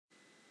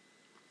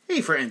Hey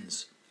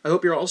friends! I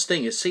hope you're all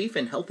staying as safe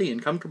and healthy and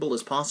comfortable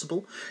as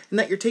possible, and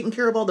that you're taking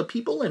care of all the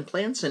people and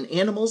plants and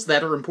animals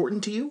that are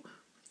important to you.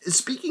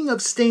 Speaking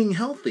of staying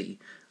healthy,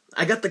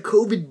 I got the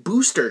COVID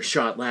booster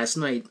shot last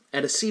night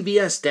at a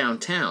CVS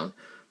downtown.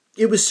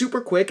 It was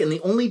super quick, and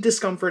the only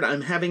discomfort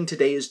I'm having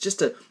today is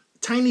just a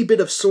tiny bit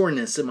of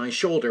soreness in my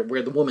shoulder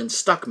where the woman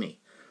stuck me.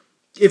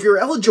 If you're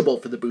eligible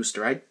for the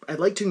booster, I'd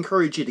like to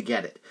encourage you to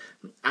get it.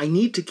 I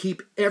need to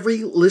keep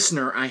every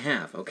listener I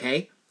have,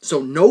 okay?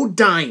 So no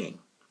dying.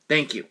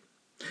 Thank you.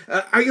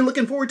 Are you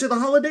looking forward to the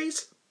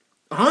holidays?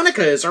 Hanukkah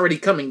is already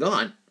come and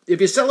gone.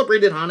 If you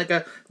celebrated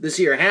Hanukkah this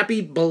year,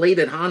 happy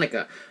belated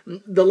Hanukkah.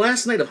 The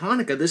last night of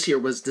Hanukkah this year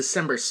was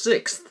December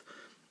 6th.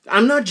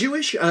 I'm not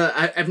Jewish.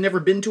 I've never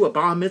been to a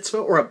bar mitzvah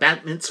or a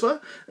bat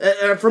mitzvah.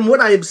 From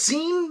what I've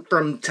seen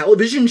from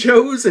television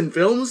shows and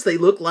films, they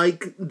look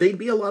like they'd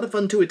be a lot of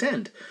fun to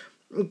attend.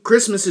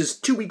 Christmas is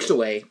 2 weeks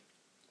away,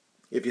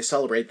 if you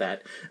celebrate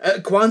that.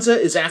 Kwanzaa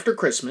is after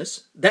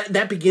Christmas.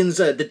 That begins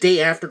the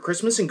day after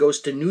Christmas and goes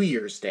to New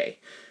Year's Day.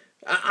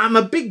 I'm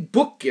a big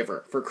book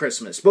giver for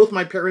Christmas. Both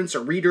my parents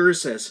are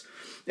readers, as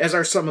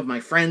are some of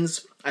my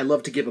friends. I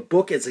love to give a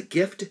book as a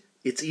gift.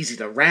 It's easy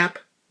to wrap,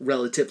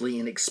 relatively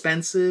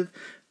inexpensive,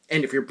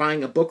 and if you're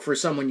buying a book for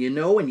someone you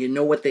know and you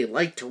know what they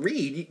like to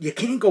read, you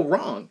can't go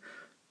wrong.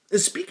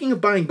 Speaking of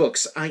buying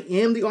books, I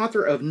am the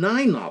author of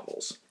 9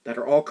 novels that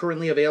are all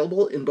currently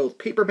available in both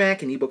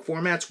paperback and ebook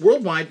formats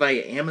worldwide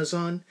via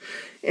Amazon.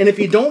 And if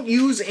you don't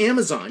use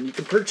Amazon, you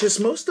can purchase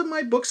most of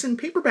my books in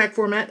paperback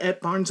format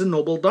at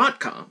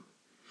barnesandnoble.com.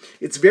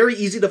 It's very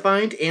easy to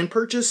find and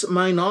purchase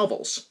my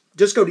novels.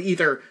 Just go to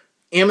either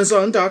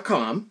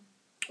amazon.com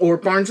or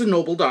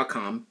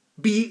barnesandnoble.com,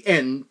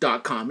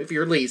 bn.com if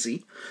you're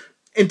lazy,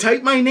 and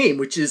type my name,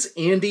 which is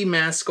Andy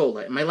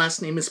Mascola. And my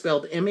last name is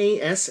spelled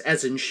M-A-S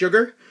as in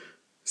sugar,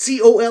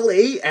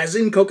 C-O-L-A as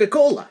in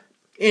Coca-Cola.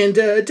 And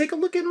take a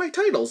look at my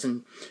titles,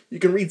 and you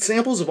can read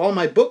samples of all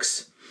my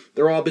books.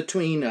 They're all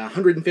between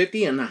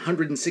 150 and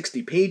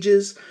 160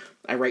 pages.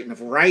 I write in a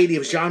variety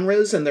of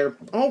genres, and they're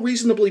all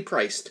reasonably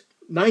priced.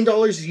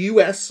 $9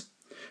 US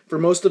for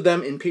most of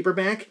them in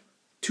paperback,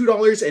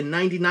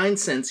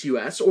 $2.99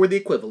 US, or the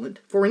equivalent,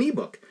 for an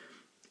ebook.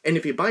 And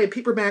if you buy a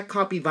paperback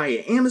copy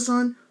via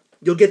Amazon,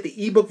 you'll get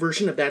the ebook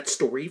version of that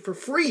story for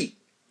free.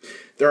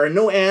 There are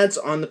no ads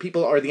on the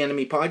People Are the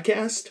Enemy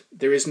podcast.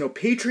 There is no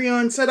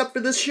Patreon set up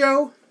for this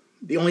show.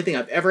 The only thing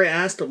I've ever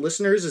asked of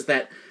listeners is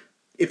that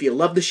if you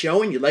love the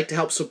show and you'd like to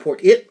help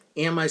support it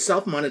and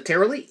myself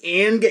monetarily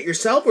and get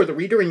yourself or the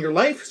reader in your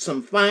life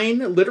some fine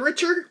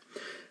literature,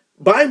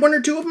 buy 1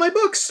 or 2 of my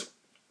books.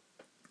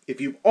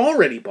 If you've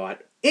already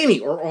bought any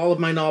or all of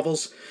my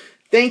novels,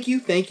 thank you,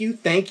 thank you,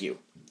 thank you.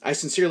 I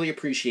sincerely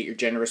appreciate your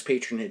generous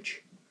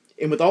patronage.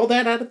 And with all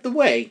that out of the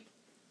way,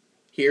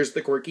 here's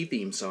the quirky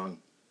theme song.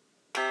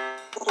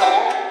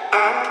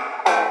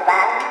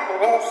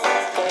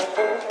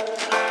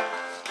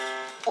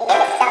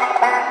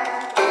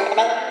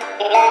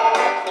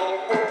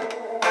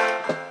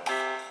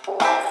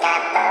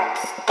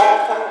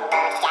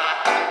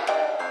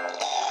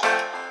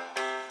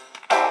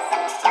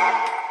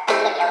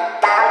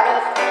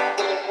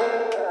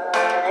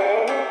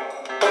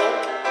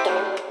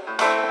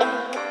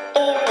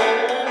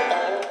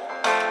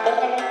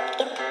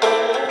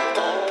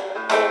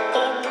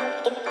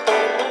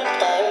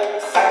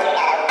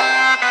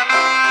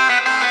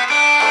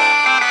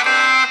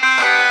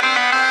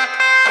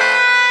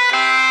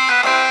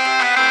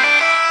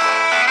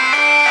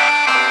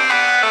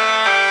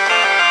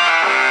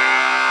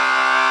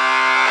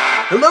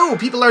 Hello,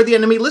 People Are the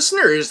Enemy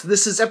listeners.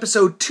 This is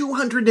episode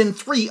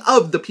 203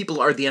 of the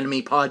People Are the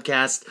Enemy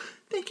podcast.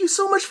 Thank you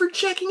so much for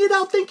checking it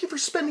out. Thank you for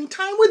spending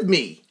time with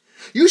me.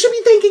 You should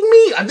be thanking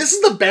me. This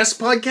is the best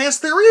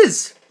podcast there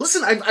is.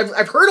 Listen,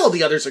 I've heard all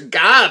the others are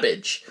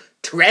garbage,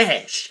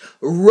 trash,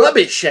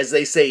 rubbish, as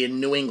they say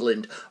in New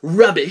England.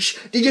 Rubbish?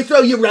 Did you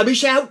throw your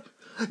rubbish out?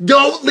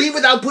 Don't leave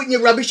without putting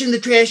your rubbish in the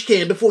trash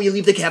can before you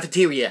leave the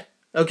cafeteria,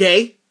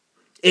 okay?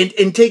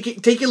 And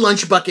take your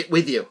lunch bucket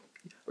with you.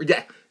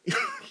 Yeah.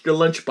 Your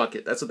lunch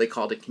bucket. That's what they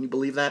called it. Can you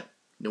believe that?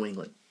 New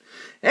England.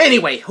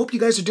 Anyway, hope you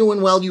guys are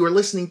doing well. You are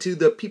listening to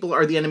the People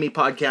Are the Enemy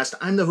podcast.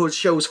 I'm the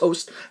show's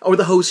host, or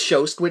the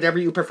host, whatever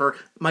you prefer.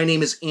 My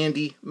name is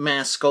Andy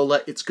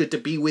Mascola. It's good to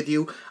be with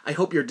you. I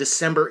hope your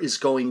December is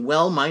going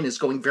well. Mine is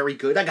going very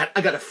good. I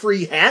got a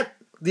free hat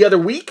the other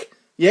week.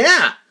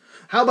 Yeah.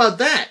 How about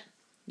that?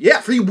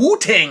 Yeah, free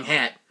Wu-Tang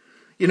hat.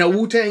 You know,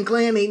 Wu-Tang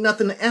Clan ain't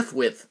nothing to F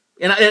with.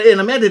 And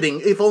I'm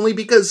editing, if only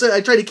because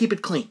I try to keep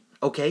it clean,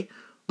 okay?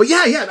 But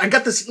yeah, I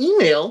got this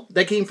email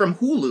that came from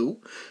Hulu.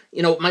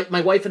 You know, my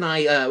wife and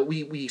I,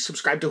 we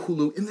subscribe to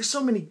Hulu, and there's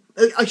so many,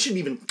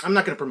 I'm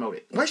not going to promote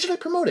it. Why should I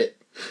promote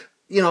it?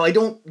 You know, I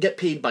don't get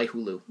paid by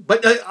Hulu.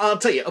 But I'll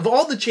tell you, of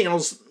all the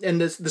channels and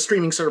the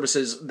streaming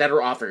services that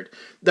are offered,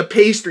 the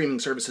pay streaming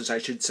services, I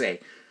should say,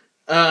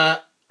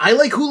 I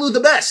like Hulu the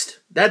best.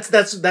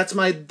 That's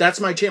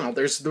my channel.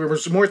 There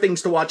was more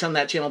things to watch on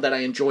that channel that I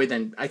enjoy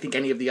than I think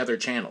any of the other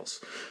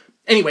channels.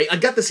 Anyway, I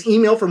got this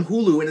email from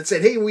Hulu, and it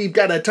said, hey, we've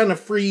got a ton of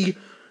free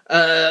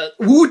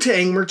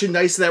Wu-Tang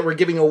merchandise that we're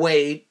giving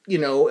away,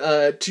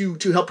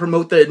 to help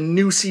promote the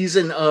new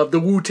season of the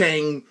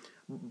Wu-Tang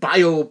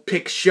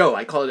biopic show.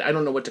 I call it, I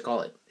don't know what to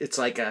call it. It's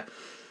like a,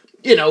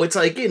 it's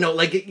like,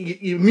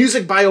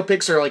 music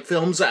biopics are like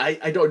films.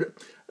 I don't,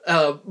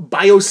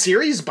 bio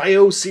series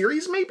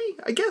maybe,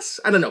 I guess.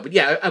 I don't know. But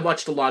yeah, I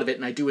watched a lot of it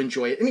and I do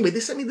enjoy it. Anyway, they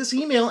sent me this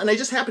email and I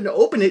just happened to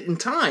open it in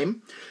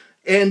time.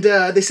 And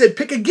they said,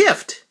 pick a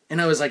gift.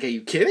 And I was like, are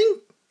you kidding?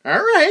 All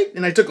right.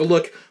 And I took a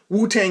look.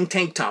 Wu-Tang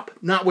tank top.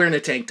 Not wearing a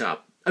tank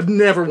top. I've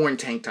never worn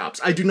tank tops.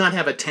 I do not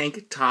have a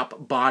tank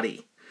top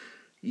body.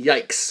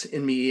 Yikes.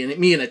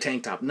 Me in a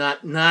tank top.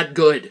 Not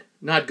good.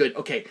 Not good.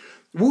 Okay.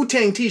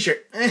 Wu-Tang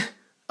t-shirt.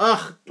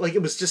 Like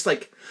it was just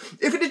like,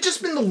 if it had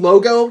just been the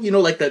logo,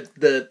 like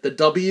the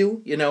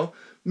W,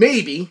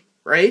 maybe,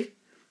 right?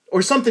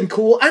 Or something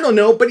cool. I don't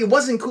know, but it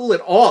wasn't cool at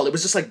all. It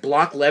was just like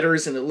block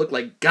letters and it looked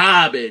like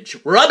garbage.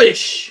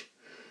 Rubbish!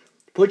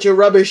 Put your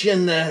rubbish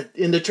in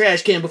the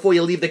trash can before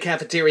you leave the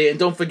cafeteria and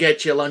don't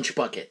forget your lunch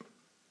bucket.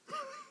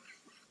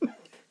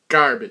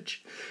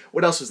 Garbage.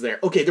 What else was there?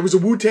 Okay, there was a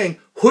Wu-Tang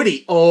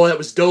hoodie. Oh, that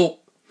was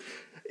dope.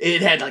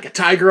 It had like a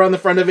tiger on the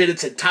front of it. It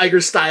said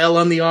Tiger Style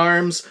on the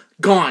arms.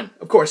 Gone.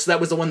 Of course,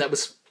 that was the one that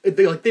was...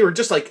 They were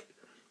just like...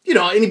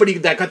 anybody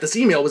that got this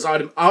email was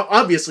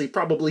obviously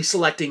probably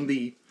selecting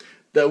the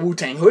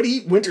Wu-Tang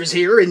hoodie. Winter's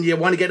here and you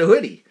want to get a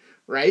hoodie,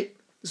 right?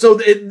 So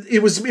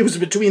it was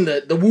between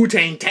the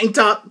Wu-Tang tank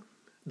top,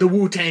 the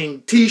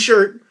Wu-Tang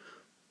t-shirt,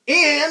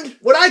 and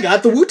what I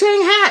got, the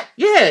Wu-Tang hat.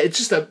 Yeah, it's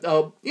just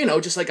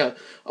just like a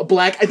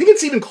black, I think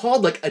it's even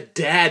called like a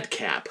dad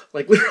cap.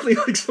 Like literally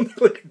like something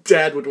like a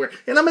dad would wear.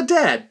 And I'm a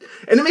dad.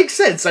 And it makes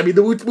sense. I mean,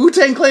 the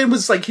Wu-Tang Clan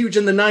was like huge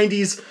in the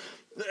 90s.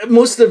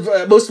 Most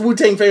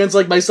Wu-Tang fans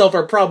like myself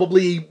are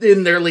probably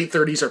in their late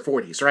 30s or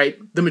 40s, right?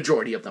 The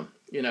majority of them,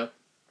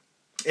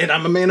 And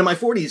I'm a man in my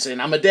 40s,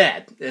 and I'm a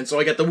dad. And so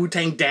I got the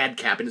Wu-Tang dad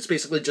cap, and it's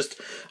basically just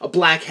a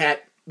black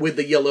hat with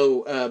the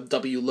yellow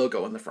W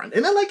logo on the front.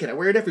 And I like it. I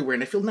wear it everywhere,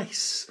 and I feel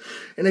nice.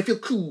 And I feel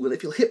cool, and I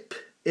feel hip.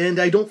 And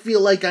I don't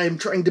feel like I'm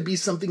trying to be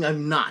something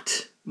I'm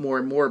not. More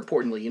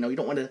importantly, you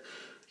don't want to...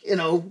 you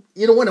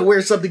don't want to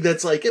wear something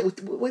that's like...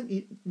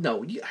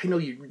 No, I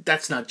know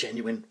that's not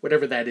genuine.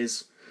 Whatever that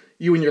is.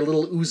 You and your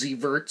little Uzi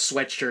Vert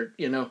sweatshirt,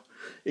 You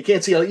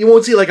can't see, you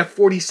won't see like a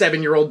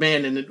 47-year-old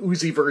man in an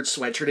Uzi Vert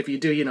sweatshirt. If you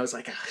do, it's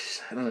like,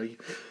 I don't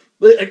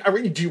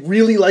know. Do you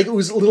really like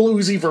little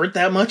Uzi Vert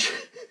that much?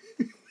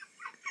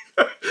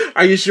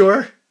 Are you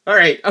sure? All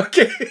right,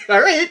 okay,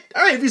 all right.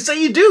 If you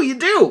say you do, you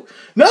do.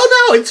 No,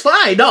 it's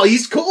fine. No,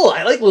 he's cool.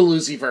 I like little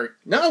Uzi Vert.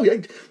 No,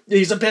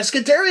 he's a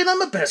pescatarian.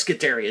 I'm a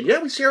pescatarian.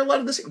 Yeah, we share a lot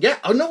of this. Yeah,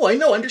 oh no, I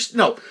know.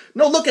 No,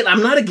 look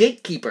I'm not a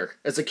gatekeeper,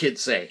 as the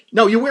kids say.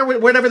 No, you wear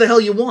whatever the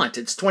hell you want.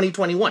 It's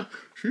 2021.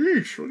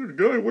 Sheesh, look at a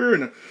guy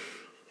wearing a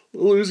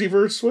little Uzi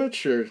Vert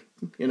sweatshirt.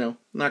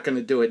 Not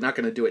gonna do it.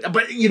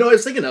 But I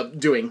was thinking of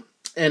doing,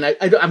 and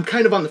I'm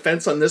kind of on the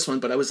fence on this one.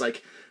 But I was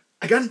like,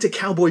 I got into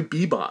Cowboy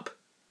Bebop.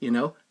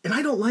 And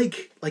I don't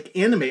like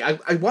anime.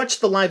 I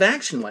watched the live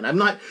action one.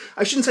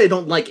 I shouldn't say I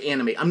don't like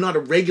anime. I'm not a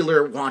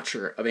regular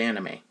watcher of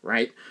anime,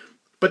 right?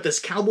 But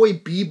this Cowboy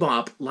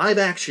Bebop live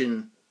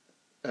action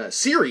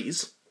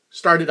series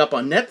started up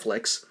on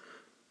Netflix,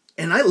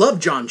 and I love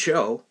John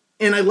Cho,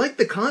 and I like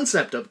the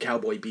concept of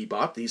Cowboy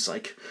Bebop, these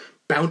like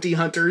bounty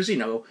hunters,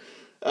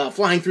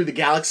 flying through the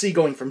galaxy,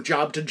 going from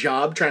job to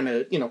job, trying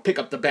to, pick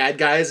up the bad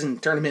guys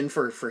and turn them in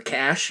for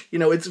cash.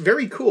 It's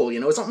very cool.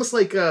 It's almost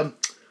like...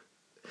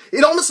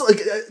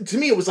 to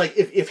me, it was like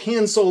if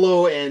Han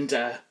Solo and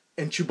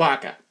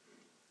Chewbacca,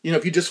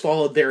 if you just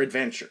followed their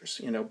adventures,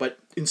 but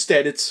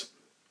instead it's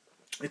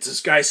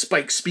this guy,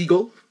 Spike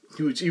Spiegel,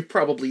 who you've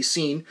probably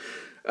seen.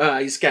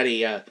 He's got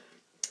a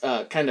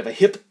kind of a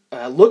hip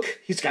look.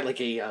 He's got like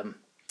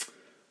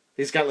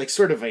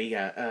sort of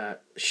a,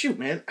 shoot,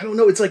 man, I don't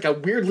know. It's like a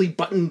weirdly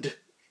buttoned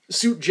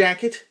suit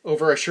jacket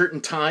over a shirt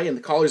and tie, and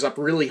the collar's up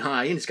really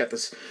high, and he's got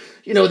this,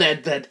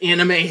 that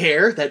anime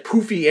hair, that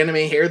poofy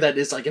anime hair that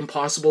is like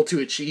impossible to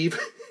achieve,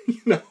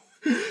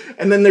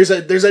 And then there's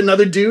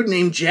another dude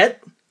named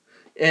Jet,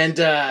 and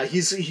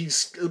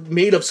he's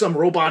made of some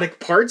robotic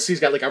parts. He's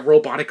got like a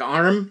robotic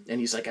arm, and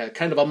he's like a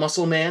kind of a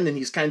muscle man, and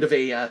he's kind of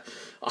a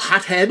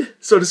hothead,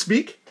 so to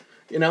speak.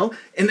 And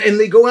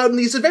they go out on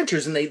these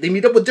adventures, and they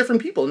meet up with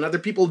different people, and other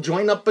people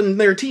join up in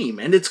their team,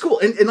 and it's cool.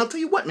 And I'll tell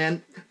you what,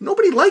 man,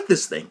 nobody liked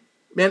this thing,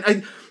 man.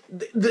 I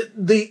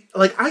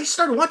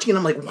started watching it, and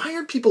I'm like, why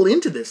aren't people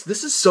into this?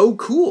 This is so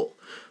cool.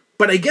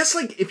 But I guess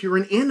like if you're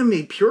an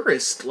anime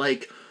purist,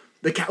 like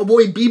the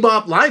Cowboy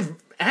Bebop live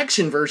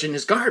action version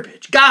is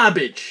garbage,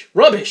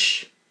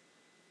 rubbish.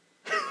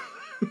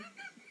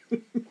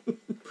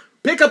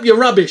 Pick up your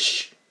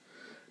rubbish.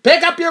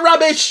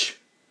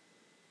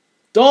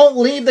 Don't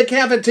leave the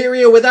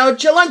cafeteria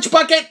without your lunch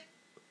bucket.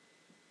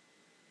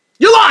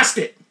 You lost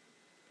it.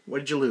 What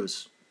did you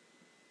lose?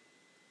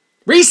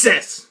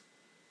 Recess.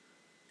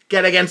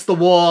 Get against the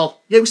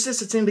wall. Yeah,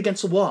 recess, it's aimed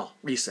against the wall.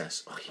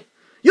 Recess. Oh,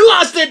 you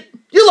lost it.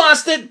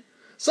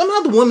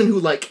 Somehow the woman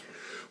who,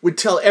 would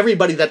tell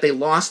everybody that they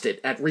lost it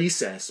at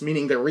recess,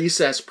 meaning their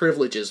recess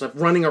privileges of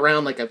running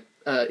around like a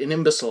an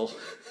imbecile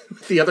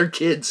with the other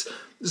kids.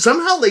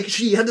 Somehow, like,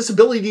 she had this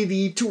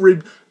ability to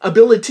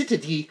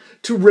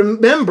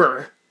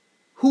remember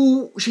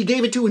who she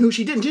gave it to and who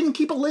she didn't. She didn't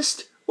keep a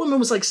list. Woman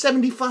was like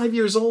 75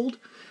 years old.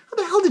 How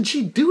the hell did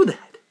she do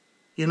that?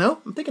 You know?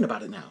 I'm thinking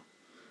about it now.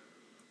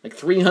 Like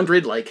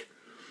 300, like,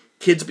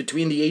 kids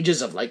between the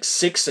ages of, like,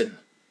 6 and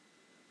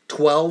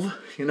 12,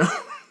 you know?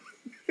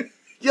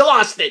 You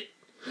lost it.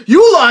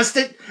 You lost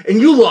it, and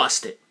you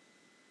lost it.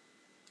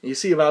 You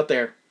see him out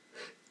there.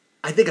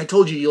 I think I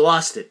told you you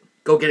lost it.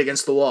 Go get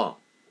against the wall.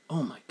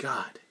 Oh, my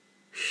God.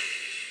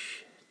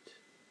 Shit.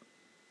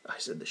 I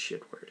said the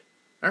shit word.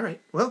 All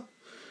right, well,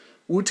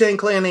 Wu-Tang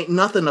Clan ain't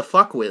nothing to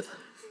fuck with.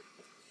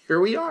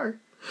 Here we are.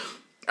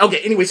 Okay,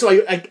 anyway, so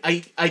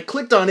I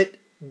clicked on it,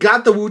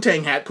 got the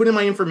Wu-Tang hat, put in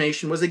my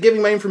information. Was they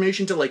giving my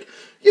information to, like,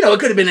 you know, it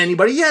could have been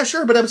anybody. Yeah,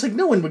 sure, but I was like,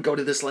 no one would go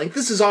to this link.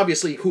 This is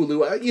obviously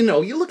Hulu. You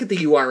know, you look at the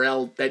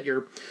URL that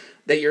you're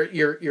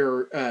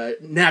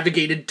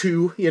navigated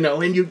to, you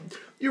know, and you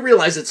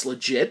realize it's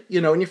legit, you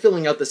know, and you're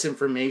filling out this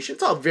information.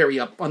 It's all very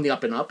up on the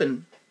up and up,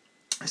 and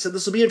I said,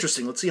 this will be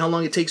interesting. Let's see how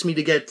long it takes me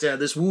to get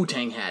this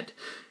Wu-Tang hat.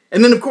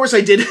 And then, of course,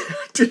 I did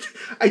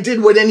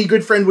what any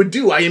good friend would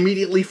do. I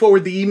immediately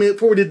forwarded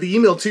the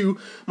email to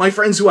my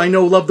friends who I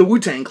know love the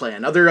Wu-Tang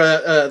Clan, other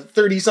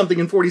 30-something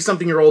and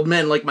 40-something-year-old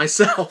men like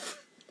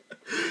myself.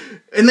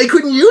 And they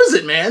couldn't use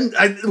it, man.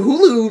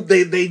 Hulu,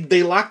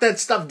 they locked that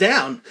stuff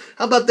down.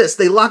 How about this?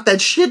 They locked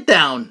that shit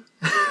down.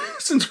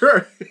 Since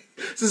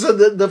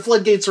the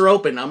floodgates are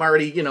open, I'm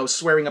already, you know,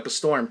 swearing up a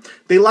storm.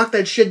 They locked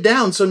that shit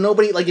down, so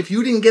nobody, like, if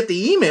you didn't get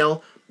the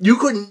email, you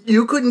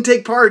couldn't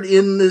take part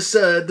in this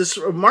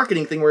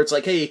marketing thing where it's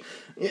like, hey,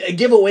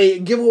 give away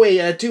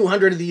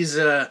 200 of these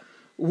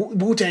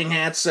Wu-Tang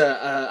hats,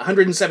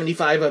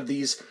 175 of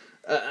these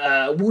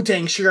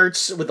Wu-Tang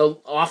shirts with an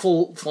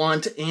awful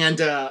font, and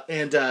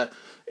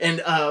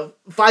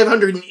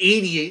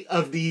 580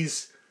 of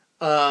these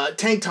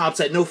tank tops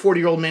that no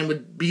 40-year-old man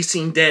would be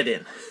seen dead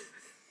in.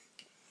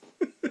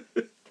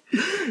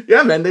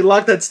 Yeah, man, they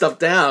locked that stuff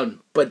down.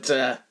 But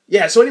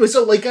yeah, so anyway,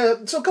 so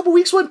a couple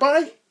weeks went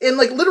by, and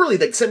like literally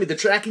they sent me the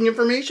tracking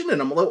information,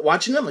 and I'm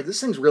watching them like,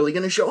 this thing's really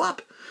gonna show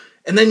up.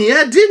 And then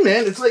yeah, it did,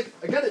 man. It's like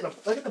I got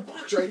the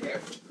box right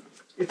here.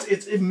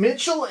 It's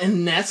Mitchell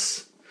and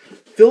Ness,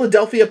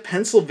 Philadelphia,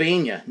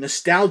 Pennsylvania.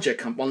 Nostalgia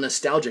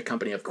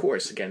Company, of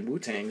course. Again,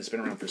 Wu-Tang has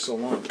been around for so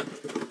long.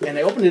 And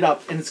I opened it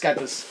up, and it's got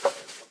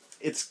this.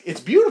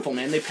 It's beautiful,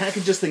 man. They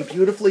package this thing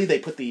beautifully. They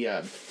put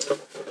the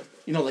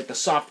like the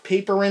soft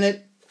paper in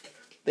it.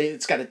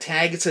 It's got a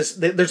tag. It says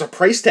there's a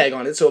price tag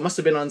on it, so it must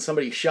have been on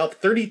somebody's shelf.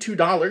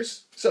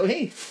 $32. So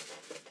hey,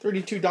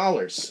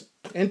 $32.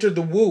 Enter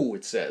the Wu,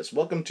 it says.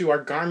 Welcome to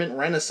our garment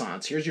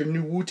renaissance. Here's your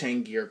new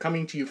Wu-Tang gear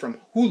coming to you from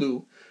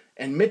Hulu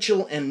and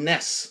Mitchell and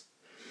Ness.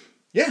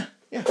 Yeah,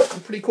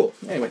 pretty cool.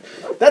 Anyway,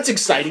 that's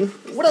exciting.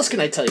 What else can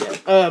I tell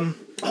you?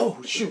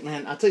 Oh, shoot,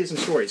 man. I'll tell you some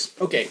stories.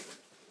 Okay.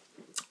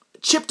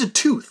 Chipped a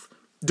tooth.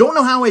 Don't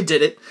know how I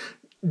did it.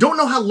 Don't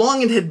know how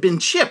long it had been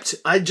chipped.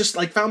 I just,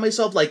 found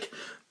myself,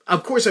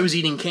 of course I was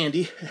eating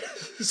candy.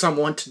 Some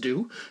want to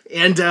do.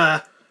 And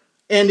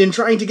in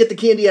trying to get the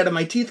candy out of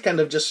my teeth, kind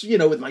of just,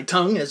 with my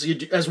tongue,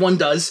 as one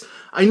does,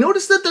 I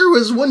noticed that there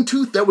was one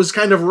tooth that was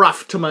kind of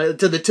rough to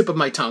the tip of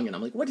my tongue. And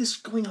I'm like, what is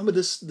going on with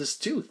this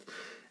tooth?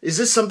 Is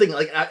this something,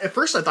 at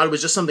first I thought it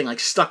was just something,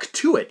 stuck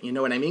to it, you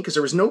know what I mean? Because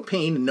there was no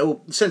pain and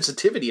no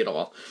sensitivity at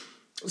all.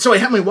 So I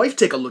had my wife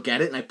take a look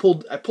at it, and I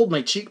pulled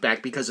my cheek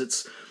back because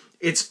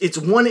it's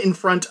one in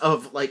front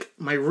of,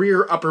 my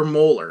rear upper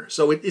molar.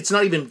 So it's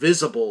not even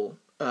visible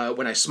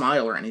when I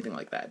smile or anything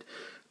like that.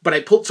 But I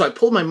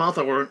pulled my mouth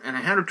over, and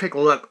I had her take a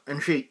look,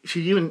 and she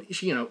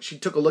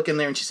took a look in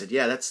there, and she said,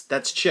 yeah,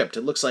 that's chipped.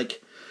 It looks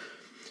like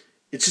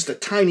it's just a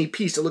tiny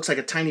piece. It looks like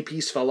a tiny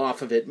piece fell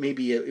off of it.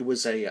 Maybe it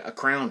was a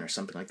crown or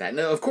something like that.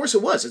 No, of course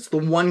it was. It's the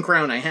one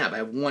crown I have. I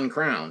have one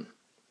crown.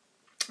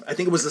 I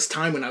think it was this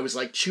time when I was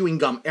chewing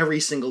gum every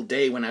single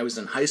day when I was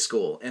in high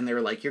school, and they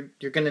were like, you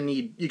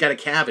got a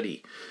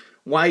cavity.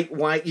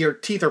 Why your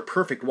teeth are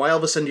perfect. Why all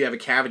of a sudden do you have a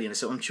cavity? And I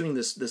said, I'm chewing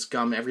this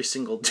gum every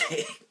single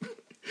day.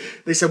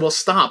 They said, well,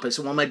 stop. I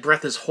said, well, my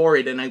breath is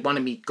horrid and I want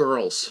to meet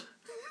girls.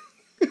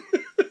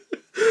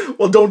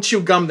 Well, don't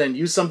chew gum then.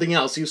 Use something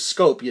else. Use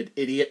scope, you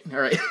idiot. All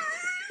right.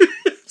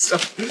 So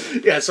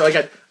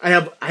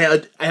I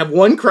have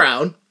one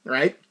crown,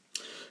 right?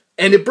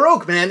 And it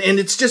broke, man. And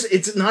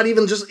it's not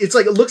even just, it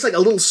looks like a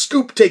little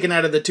scoop taken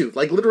out of the tooth.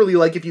 Literally,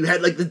 if you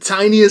had the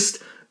tiniest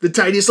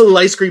little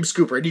ice cream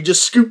scooper and you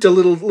just scooped a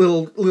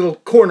little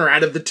corner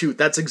out of the tooth.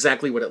 That's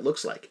exactly what it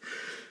looks like.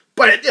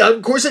 But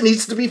of course it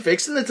needs to be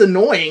fixed, and it's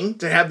annoying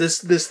to have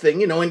this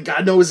thing, and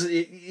God knows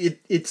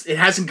it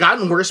hasn't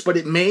gotten worse, but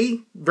it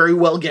may very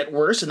well get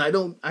worse, and I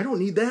don't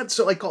need that.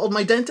 So I called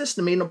my dentist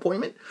and made an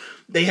appointment.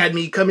 They had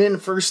me come in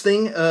first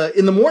thing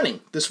in the morning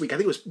this week. I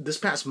think it was this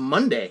past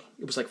Monday.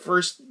 It was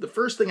the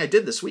first thing I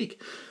did this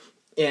week,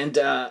 and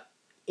I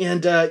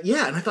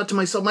thought to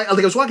myself, I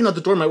was walking out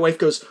the door. My wife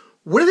goes,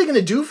 "What are they going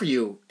to do for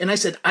you?" And I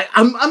said,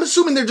 "I'm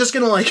assuming they're just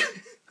going to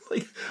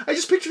I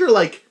just pictured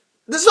her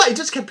this is what I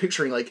just kept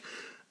picturing,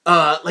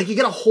 Like you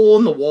get a hole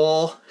in the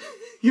wall,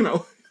 you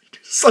know,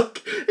 just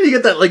like, and you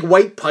get that like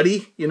white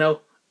putty, you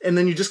know, and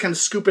then you just kind of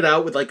scoop it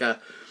out with like a,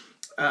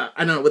 I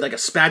don't know, with like a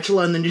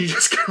spatula, and then you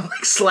just kind of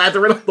like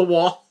slather it on the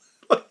wall.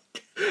 Like,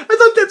 I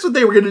thought that's what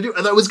they were gonna do.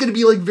 I thought it was gonna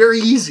be like very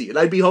easy, and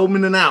I'd be home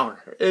in an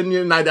hour,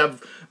 and I'd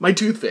have my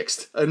tooth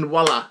fixed, and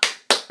voila,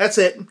 that's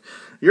it.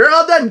 You're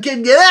all done,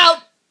 kid. Get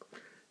out.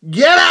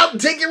 Get out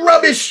and take your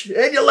rubbish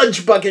and your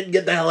lunch bucket and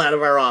get the hell out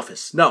of our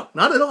office. No,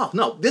 not at all.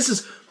 No, this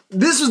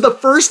was the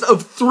first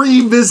of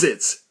 3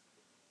 visits.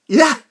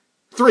 Yeah,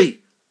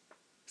 3.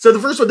 So the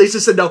first one, they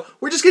just said, no,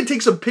 we're just going to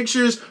take some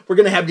pictures. We're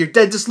going to have your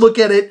dentist look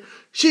at it.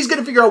 She's going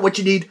to figure out what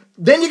you need.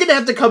 Then you're going to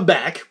have to come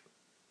back.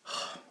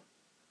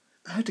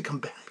 I had to come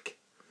back.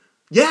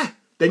 Yeah,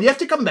 then you have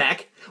to come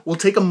back. We'll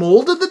take a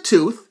mold of the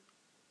tooth.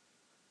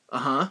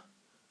 And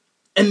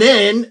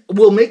then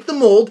we'll make the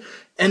mold.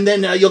 And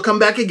then you'll come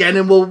back again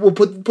and we'll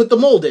put the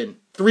mold in.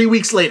 3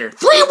 weeks later.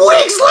 3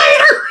 weeks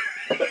later!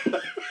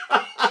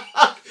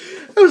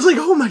 I was like,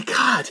 oh my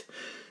God.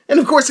 And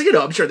of course, you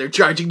know, I'm sure they're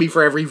charging me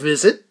for every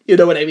visit. You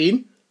know what I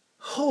mean?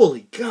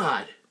 Holy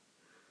God.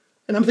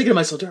 And I'm thinking to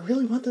myself, do I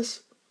really want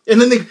this?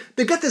 And then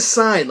they've got this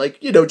sign,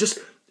 like, you know, just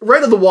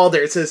right on the wall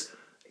there. It says,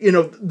 you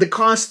know, the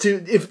cost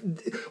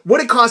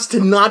what it costs to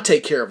not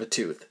take care of a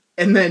tooth.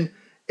 And then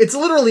it's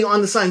literally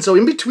on the sign. So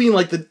in between,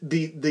 like,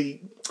 the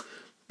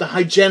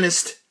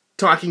hygienist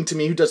talking to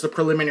me who does the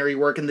preliminary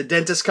work and the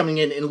dentist coming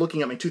in and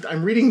looking at my tooth,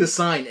 I'm reading the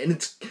sign, and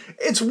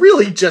it's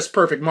really just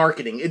perfect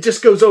marketing. It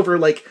just goes over,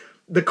 like,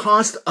 the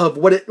cost of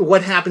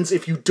what happens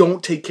if you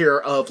don't take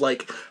care of,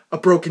 like, a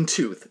broken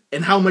tooth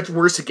and how much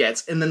worse it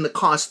gets, and then the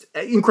cost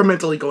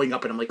incrementally going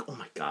up, and I'm like, oh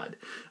my God,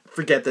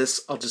 forget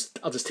this. I'll just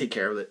take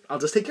care of it. I'll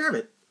just take care of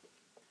it.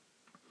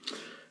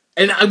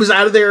 And I was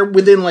out of there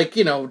within, like,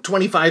 you know,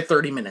 25,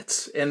 30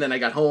 minutes. And then I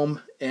got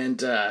home,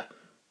 and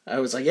I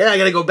was like, yeah, I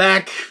gotta go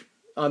back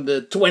on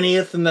the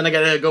 20th, and then I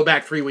gotta go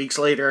back 3 weeks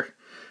later.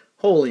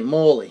 Holy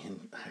moly.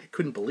 And I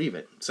couldn't believe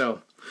it.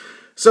 So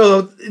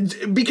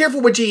be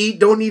careful what you eat.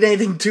 Don't eat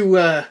anything too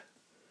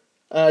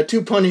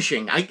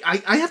punishing. I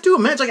have to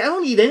imagine, like, I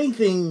don't eat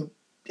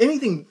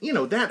anything, you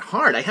know, that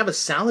hard. I have a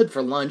salad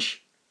for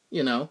lunch,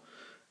 you know,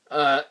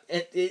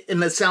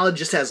 and the salad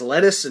just has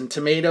lettuce and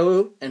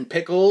tomato and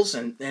pickles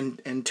and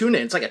tuna.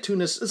 It's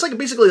like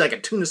basically like a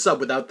tuna sub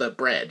without the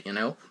bread, you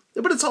know,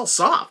 but it's all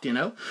soft, you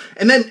know.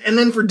 And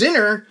then for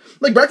dinner,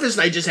 like breakfast,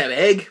 I just have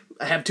egg.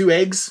 I have 2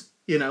 eggs,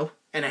 you know,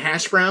 and a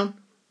hash brown,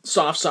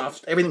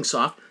 soft, everything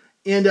soft.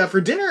 And for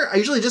dinner, I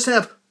usually just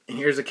have, and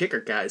here's the kicker,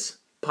 guys,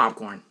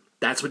 popcorn.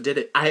 That's what did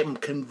it. I am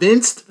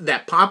convinced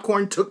that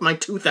popcorn took my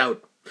tooth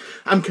out.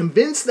 I'm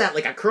convinced that,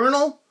 like, a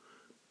kernel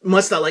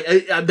must have, like,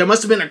 there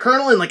must have been a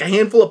kernel and, like, a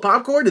handful of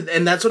popcorn,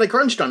 and that's what I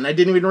crunched on, and I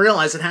didn't even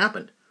realize it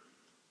happened.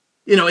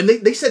 You know, and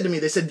they said to me,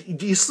 they said,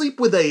 do you sleep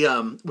with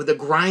a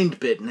grind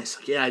bit? And I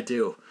said, yeah, I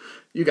do.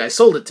 You guys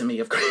sold it to me.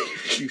 Of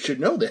course, you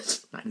should know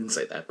this. I didn't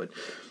say that, but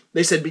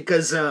they said,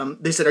 because,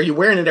 they said, are you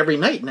wearing it every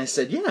night? And I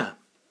said, yeah.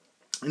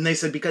 And they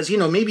said, because, you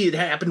know, maybe it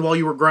happened while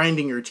you were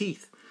grinding your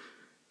teeth.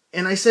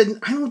 And I said,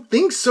 I don't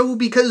think so,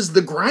 because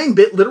the grind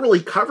bit literally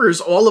covers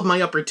all of my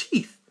upper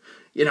teeth.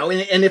 You know,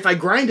 and if I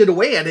grinded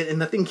away at it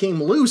and the thing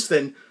came loose,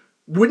 then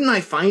wouldn't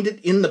I find it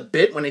in the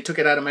bit when I took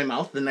it out of my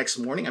mouth the next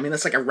morning? I mean,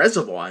 that's like a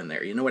reservoir in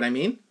there. You know what I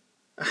mean?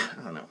 I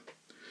don't know.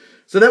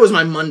 So that was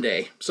my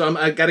Monday. So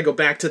I got to go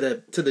back to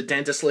the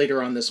dentist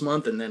later on this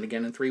month, and then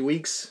again in 3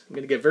 weeks. I'm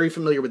going to get very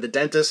familiar with the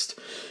dentist.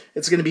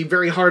 It's going to be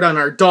very hard on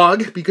our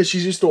dog because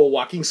she's used to a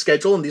walking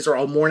schedule, and these are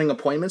all morning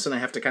appointments, and I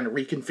have to kind of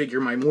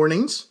reconfigure my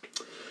mornings.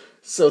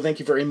 So thank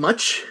you very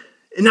much.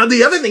 And now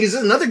the other thing is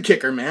another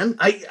kicker, man.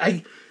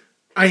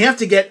 I have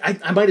to get,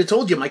 I might have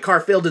told you, my car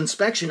failed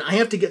inspection. I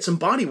have to get some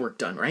body work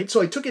done, right? So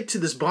I took it to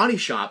this body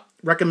shop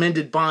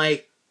recommended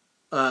by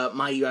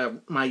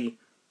my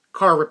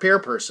car repair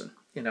person,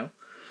 you know.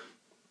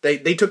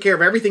 They took care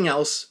of everything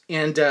else,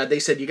 and they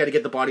said, you got to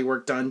get the body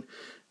work done.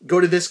 Go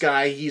to this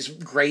guy. He's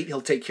great. He'll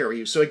take care of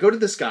you. So I go to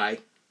this guy,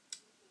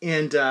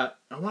 and I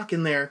walk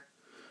in there.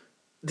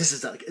 This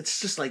is like,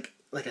 it's just like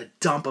a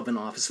dump of an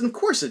office. And of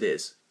course it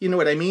is. You know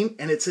what I mean?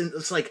 And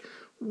it's like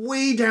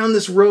way down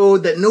this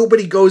road that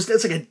nobody goes.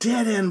 It's like a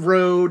dead-end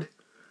road.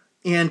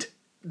 And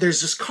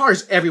there's just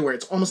cars everywhere.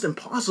 It's almost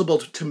impossible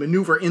to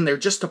maneuver in there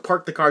just to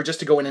park the car, just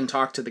to go in and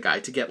talk to the guy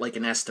to get like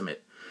an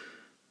estimate.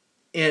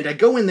 And I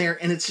go in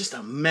there, and it's just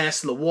a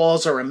mess, and the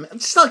walls are a mess.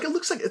 It's like, it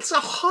looks like it's a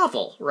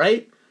hovel,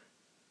 right?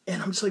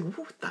 And I'm just like,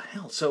 what the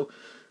hell? So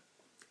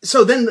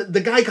then the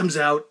guy comes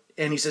out,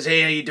 and he says,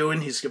 hey, how you doing?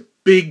 He's a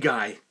big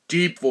guy,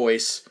 deep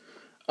voice,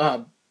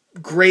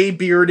 gray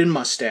beard and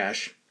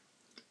mustache.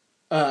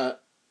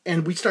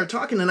 And we start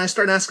talking, and I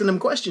start asking them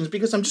questions,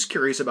 because I'm just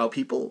curious about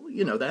people.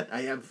 You know that.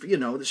 I have, you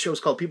know, the show's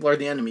called People Are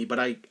the Enemy, but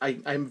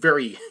I'm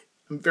very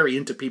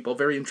into people,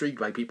 very intrigued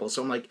by people.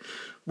 So I'm like,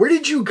 where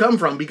did you come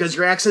from? Because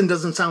your accent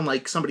doesn't sound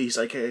like somebody's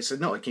like, hey. I said,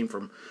 no, I came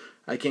from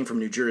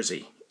New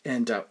Jersey.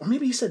 And, or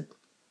maybe he said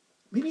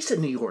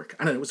New York.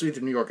 I don't know. It was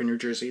either New York or New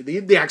Jersey.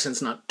 The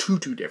accent's not too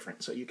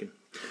different. So you can,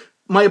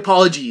 my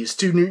apologies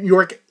to New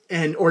York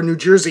or New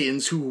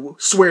Jerseyans who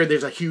swear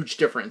there's a huge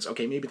difference.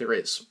 Okay, maybe there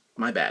is.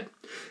 My bad.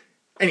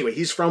 Anyway,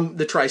 he's from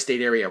the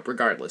tri-state area,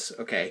 regardless.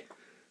 Okay.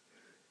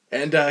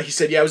 And he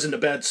said, yeah, I was into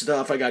bad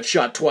stuff. I got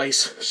shot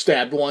twice,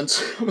 stabbed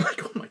once. I'm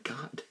like, oh my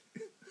God.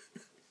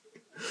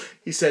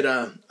 He said,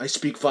 I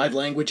speak 5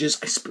 languages.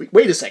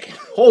 Wait a second.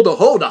 Hold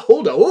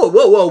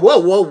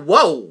on.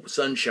 Whoa,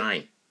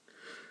 sunshine.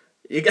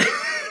 You got...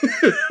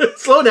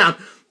 Slow down.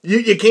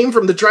 You came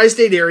from the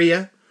tri-state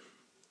area.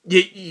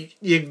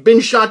 You've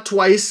been shot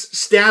twice,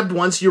 stabbed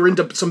once, you're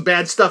into some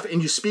bad stuff,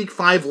 and you speak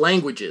 5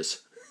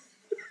 languages.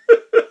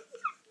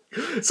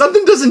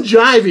 Something doesn't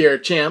jive here,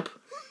 champ.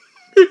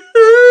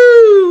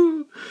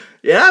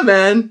 Yeah,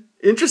 man.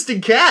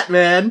 Interesting cat,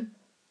 man.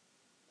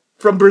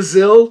 From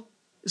Brazil.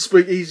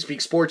 He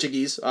speaks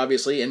Portuguese,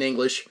 obviously, and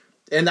English.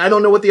 And I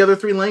don't know what the other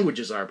 3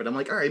 languages are, but I'm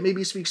like, all right,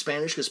 maybe he speaks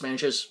Spanish, because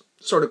Spanish is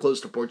sort of close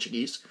to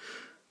Portuguese.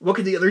 What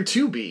could the other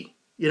 2 be?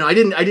 You know, I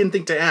didn't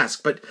think to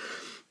ask, but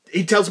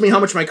he tells me how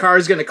much my car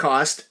is going to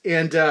cost,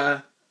 and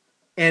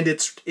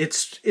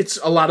it's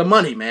a lot of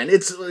money, man.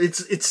 It's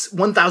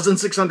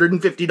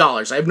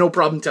 $1,650. I have no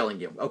problem telling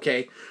you,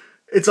 okay?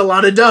 It's a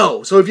lot of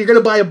dough. So if you're going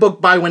to buy a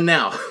book, buy one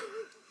now.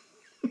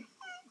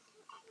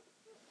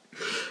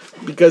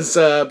 because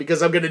I'm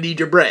going to need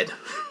your bread.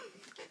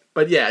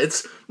 But yeah,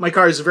 my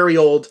car is very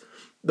old.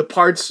 The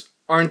parts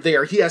aren't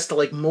there. He has to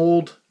like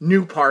mold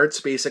new parts,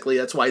 basically.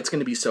 That's why it's going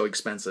to be so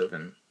expensive.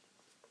 And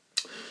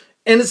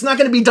it's not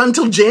going to be done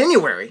till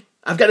January.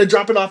 I've got to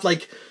drop it off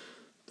like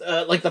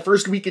the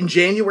first week in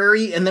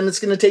January, and then it's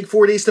going to take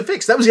 4 days to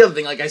fix. That was the other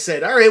thing. Like I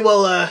said, all right,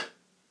 well,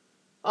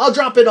 I'll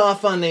drop it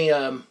off on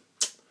a,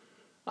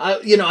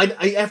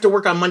 I have to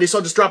work on Monday, so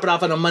I'll just drop it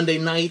off on a Monday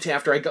night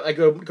after I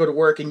go to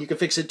work, and you can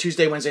fix it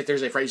Tuesday, Wednesday,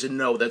 Thursday, Friday. He said,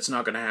 no, that's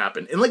not going to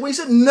happen. And like when he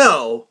said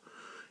no,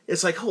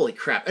 it's like, holy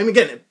crap. I mean,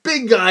 again,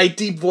 big guy,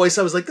 deep voice.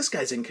 I was like, this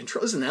guy's in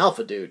control. This is an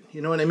alpha dude.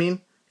 You know what I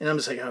mean? And I'm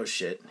just like, oh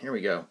shit, here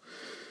we go.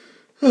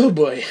 Oh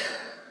boy.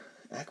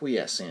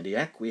 Acquiesce, Sandy,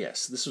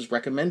 acquiesce. This was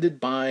recommended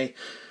by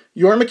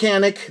your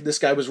mechanic. This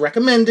guy was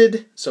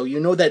recommended, so you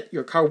know that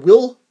your car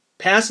will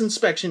pass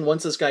inspection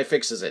once this guy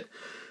fixes it.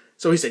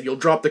 So he said, you'll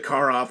drop the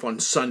car off on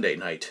Sunday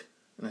night.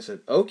 And I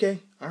said, okay,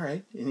 all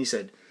right. And he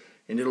said,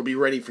 and it'll be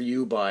ready for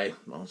you by,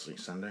 well, let's see,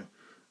 Sunday,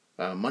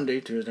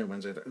 Monday, Tuesday,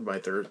 Wednesday,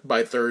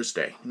 by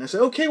Thursday. And I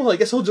said, okay, well, I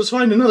guess I'll just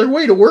find another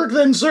way to work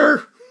then,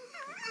 sir.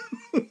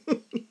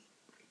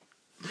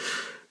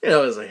 You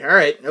know, I was like, all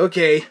right,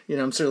 okay. You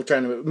know, I'm still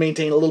trying to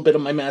maintain a little bit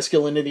of my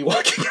masculinity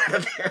walking out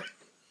of there.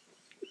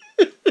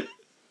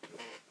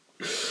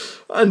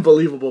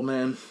 Unbelievable,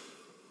 man.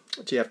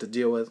 What you have to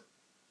deal with.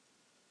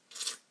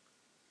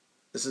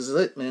 This is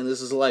it, man.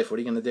 This is life. What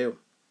are you going to do?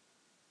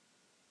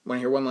 Want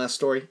to hear one last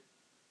story?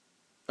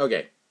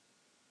 Okay.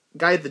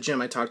 Guy at the gym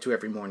I talk to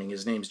every morning.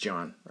 His name's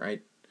John,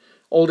 right?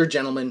 Older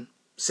gentleman,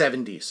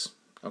 70s,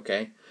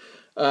 okay?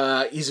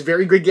 He's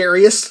very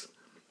gregarious.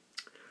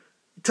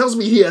 Tells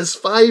me he has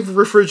 5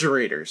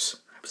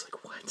 refrigerators. I was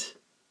like, what?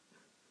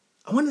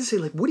 I wanted to say,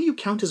 like, what do you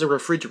count as a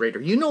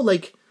refrigerator? You know,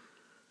 like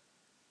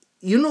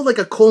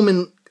a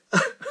Coleman,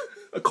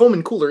 a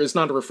Coleman cooler is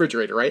not a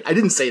refrigerator, right? I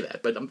didn't say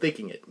that, but I'm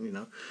thinking it, you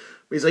know.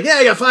 But he's like, yeah,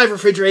 I got 5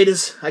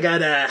 refrigerators. I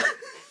got,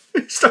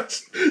 he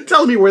starts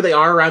telling me where they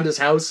are around his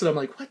house, and I'm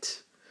like,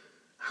 what?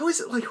 How is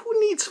it, like, who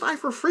needs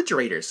 5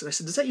 refrigerators? And I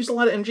said, does that use a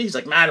lot of energy? He's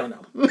like, I don't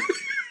know.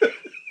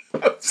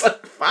 I was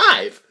like,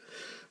 5?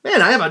 Man,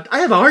 I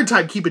have a hard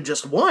time keeping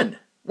just one.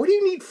 What do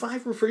you need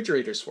 5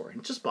 refrigerators for?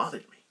 It just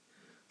bothered me.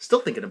 Still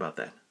thinking about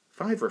that.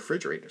 5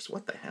 refrigerators.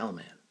 What the hell,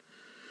 man?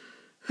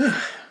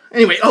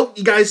 Anyway,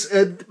 you guys,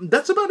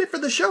 that's about it for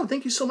the show.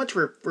 Thank you so much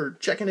for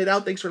checking it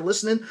out. Thanks for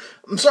listening.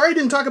 I'm sorry I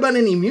didn't talk about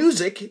any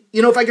music.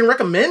 You know, if I can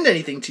recommend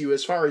anything to you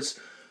as far as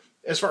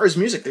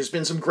music, there's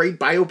been some great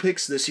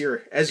biopics this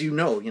year, as you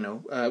know.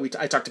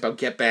 I talked about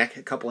Get Back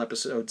a couple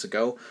episodes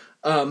ago.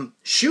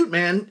 Shoot,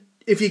 man.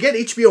 If you get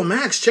HBO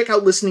Max, check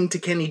out Listening to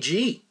Kenny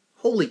G.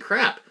 Holy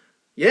crap.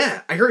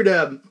 Yeah, I heard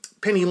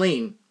Penny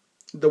Lane,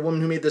 the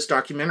woman who made this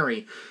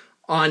documentary,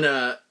 on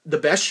The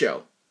Best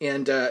Show.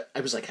 And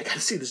I was like, I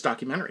gotta see this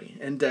documentary.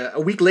 And a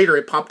week later,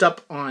 it popped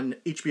up on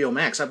HBO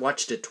Max. I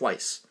watched it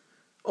twice.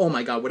 Oh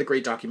my god, what a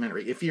great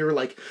documentary. If you're,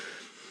 like,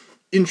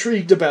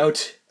 intrigued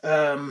about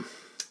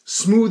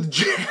smooth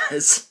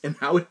jazz and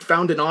how it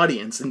found an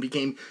audience and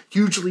became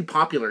hugely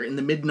popular in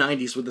the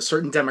mid-90s with a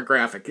certain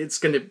demographic, it's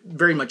going to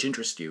very much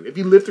interest you. If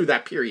you live through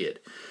that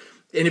period.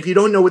 And if you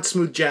don't know what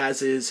smooth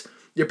jazz is,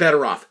 you're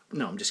better off.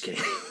 No, I'm just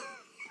kidding.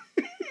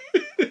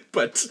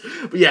 but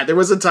yeah, there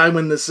was a time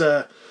when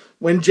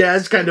when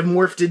jazz kind of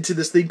morphed into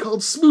this thing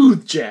called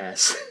smooth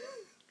jazz.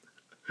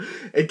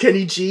 And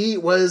Kenny G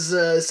was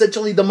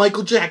essentially the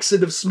Michael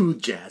Jackson of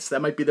smooth jazz.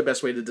 That might be the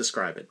best way to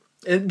describe it.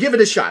 And give it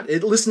a shot.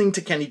 Listening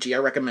to Kenny G, I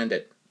recommend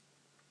it.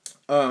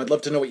 I'd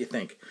love to know what you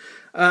think.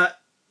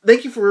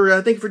 Thank you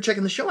for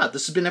checking the show out.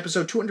 This has been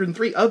episode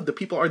 203 of the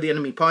People Are the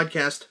Enemy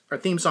podcast. Our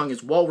theme song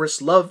is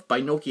Walrus Love by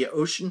Nokia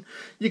Ocean.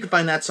 You can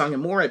find that song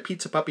and more at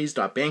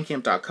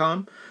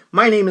pizzapuppies.bandcamp.com.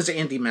 My name is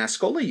Andy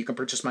Mascola. You can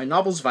purchase my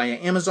novels via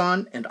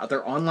Amazon and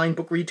other online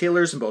book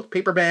retailers in both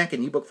paperback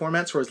and ebook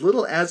formats for as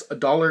little as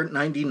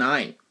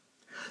 $1.99.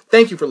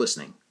 Thank you for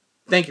listening.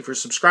 Thank you for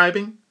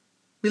subscribing.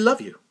 We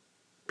love you.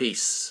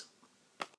 Peace.